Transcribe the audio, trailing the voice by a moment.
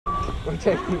We're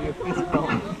taking your fist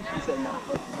bump. He said no.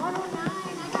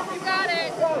 You got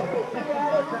it.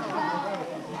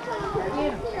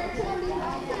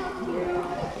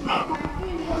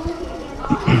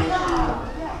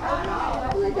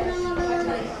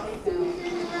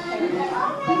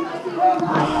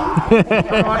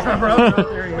 Watch my brother out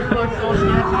there. He looks so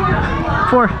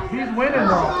sketchy. He's winning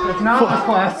though. It's not this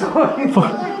class.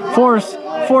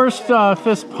 Forced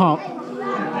fist pump.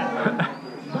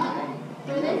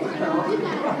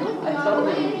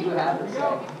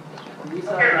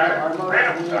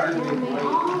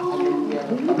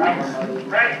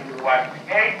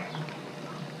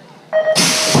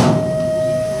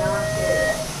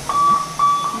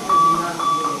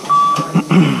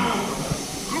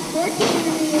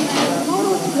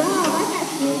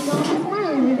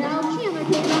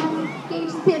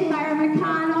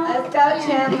 Let's go,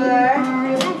 Chandler.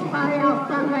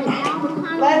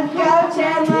 Let's go,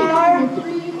 Chandler.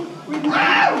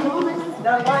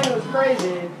 That line was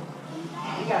crazy.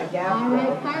 You got a gap.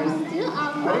 Alright, Fire's still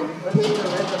out front.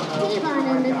 Kayvon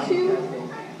in the 2.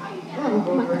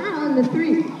 McConnell in the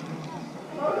 3.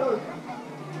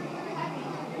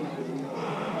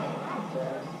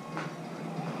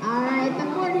 Alright, the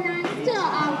 49 still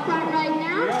out front right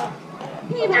now.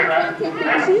 Kayvon's going to take the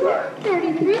 2,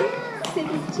 33,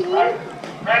 16,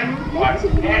 and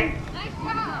 15.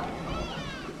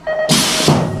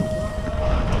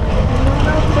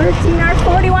 13 are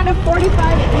 41 to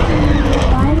 45.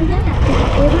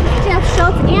 Jeff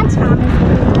Schultz and Thomas.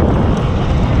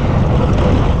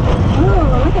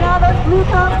 Oh, look at all those blue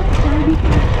colors.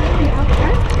 Out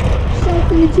front.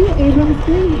 Schultz in the 2, Abrams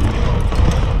 3.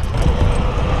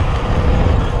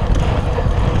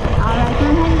 All right, go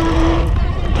ahead,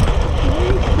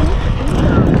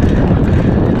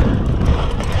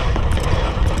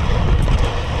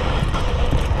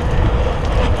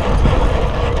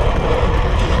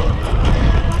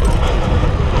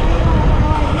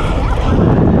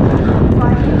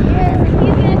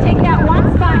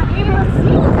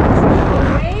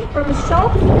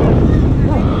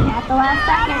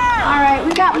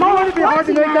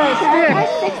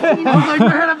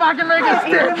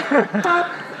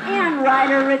 and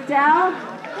Ryder Riddell.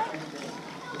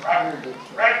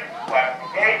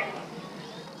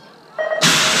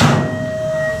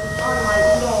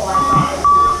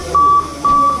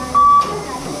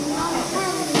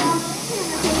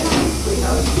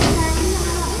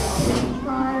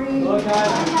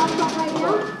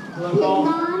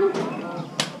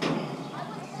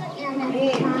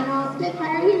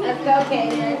 Let's go,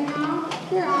 Kaden.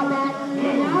 They're all back out.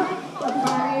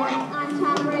 On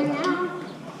top right now.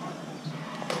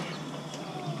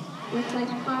 Looks like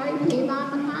Kari, Kayvon,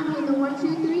 McConnell in the 1,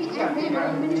 2, 3, and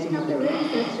Raymond finishing up the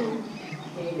race section.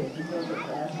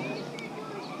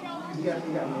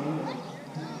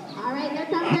 Alright, there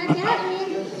comes that gap lead.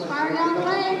 Kari all the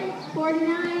way.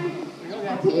 49.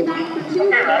 Kayvon for 2.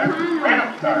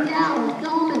 McConnell, Riddell,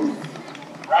 Dolman.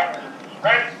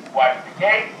 Red, watch the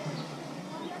gate.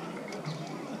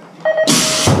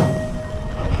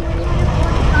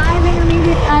 45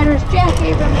 intermediate riders, Jack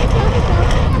Abrams,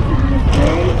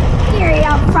 Hickory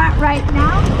out front right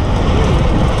now.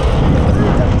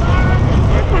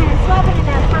 They're kind of swapping in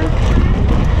that first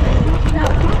turn.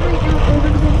 Out front right now,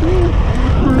 Abrams in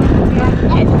 3. Jack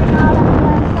edging out on the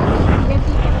last second. See if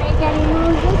he can make any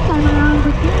moves this time around.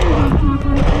 The team is on top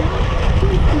right now.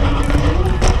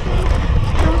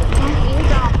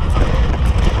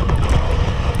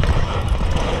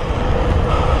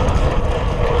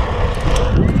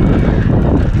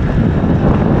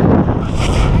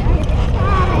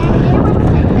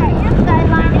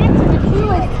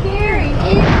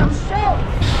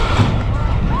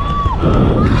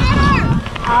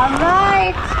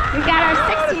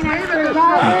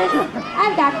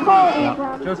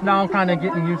 Just now I'm kind of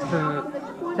getting used to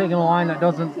taking a line that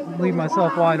doesn't leave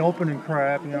myself wide open and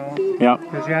crap, you know. Yep.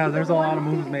 Because, yeah, there's a lot of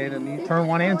moves made in turn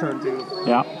 1 and turn 2.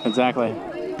 Yeah, exactly.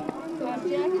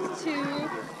 Jack is 2,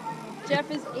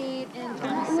 Jeff is 8, and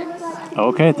Tom is 6.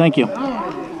 Okay, thank you.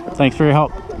 Thanks for your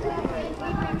help.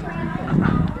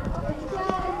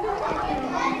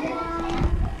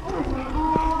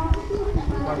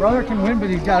 My brother can win, but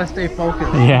he's got to stay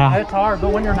focused. Yeah. It's hard,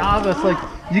 but when you're novice, like,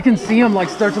 you can see him, like,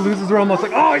 start to lose his rhythm. It's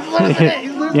like, oh, he's losing it.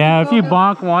 He's losing Yeah, it. if you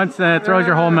bonk once, then it throws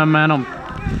your whole momentum.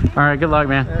 All right, good luck,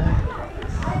 man.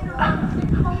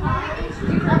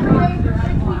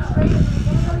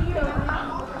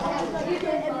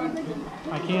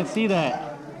 I can't see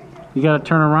that. You got to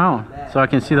turn around so I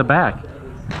can see the back.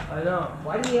 I know.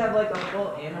 Why do you have, like, a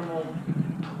full animal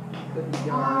cookie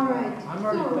jar? Alright. I'm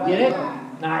already Get it?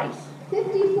 Nice.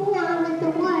 54 with the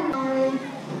 1.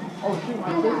 Oh,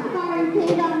 And a car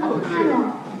paid on the final.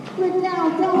 Liddell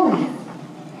Dawgs.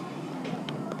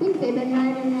 I think they've been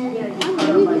riding it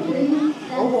unbelievably.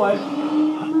 Oh boy.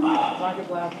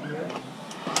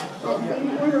 That same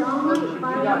order almost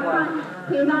by the front.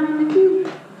 Paid on in the two.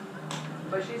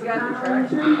 But she's got the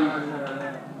traction on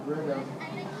rhythm.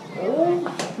 Oh!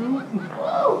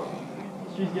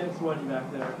 She's getting sweaty back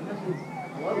there.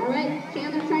 Alright,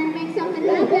 Chandler's trying to make something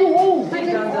happen. But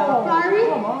it's sorry.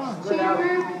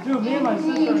 Chandler Dude, me and my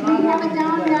sister we have a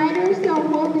down rider, so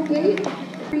hold the gate.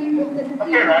 Free with the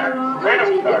defeat overall.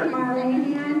 Ready to start.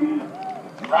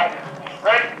 Right.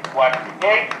 Ready. Watch the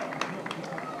gate.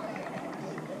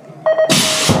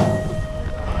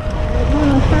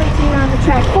 Moto 13 on the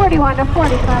track, 41 to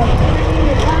 45.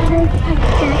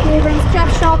 Jack Abrams, Jeff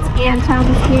Schultz, and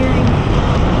Thomas Gearing.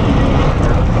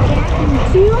 Jack in the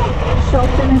 2,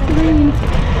 Schultz in the 3.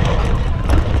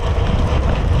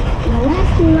 In the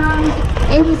last 2 rounds,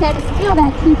 Abrams had to steal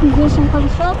that 2 position from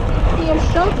Schultz. See if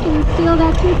Schultz can steal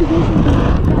that 2 position from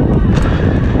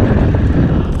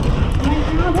right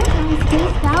now, this one's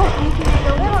spaced out, making it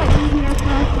a little easier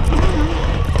for us to count.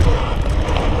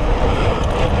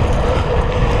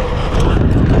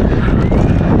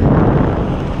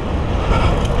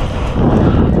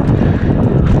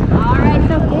 Alright,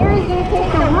 so Gary's going to take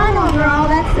the 1 overall.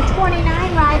 That's the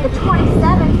 29 ride. The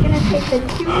 27 is going to take the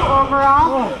 2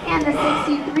 overall. And the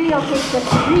 63 will take the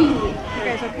 3.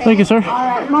 Thank you, sir.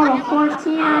 Alright, Moto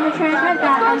 14 on the track. I've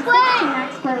got 16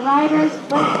 expert riders.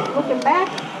 Looking back.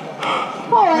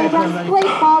 Paul Abrams, Blake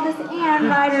Baldus, and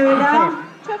Ryder Riddell.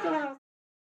 Check it out.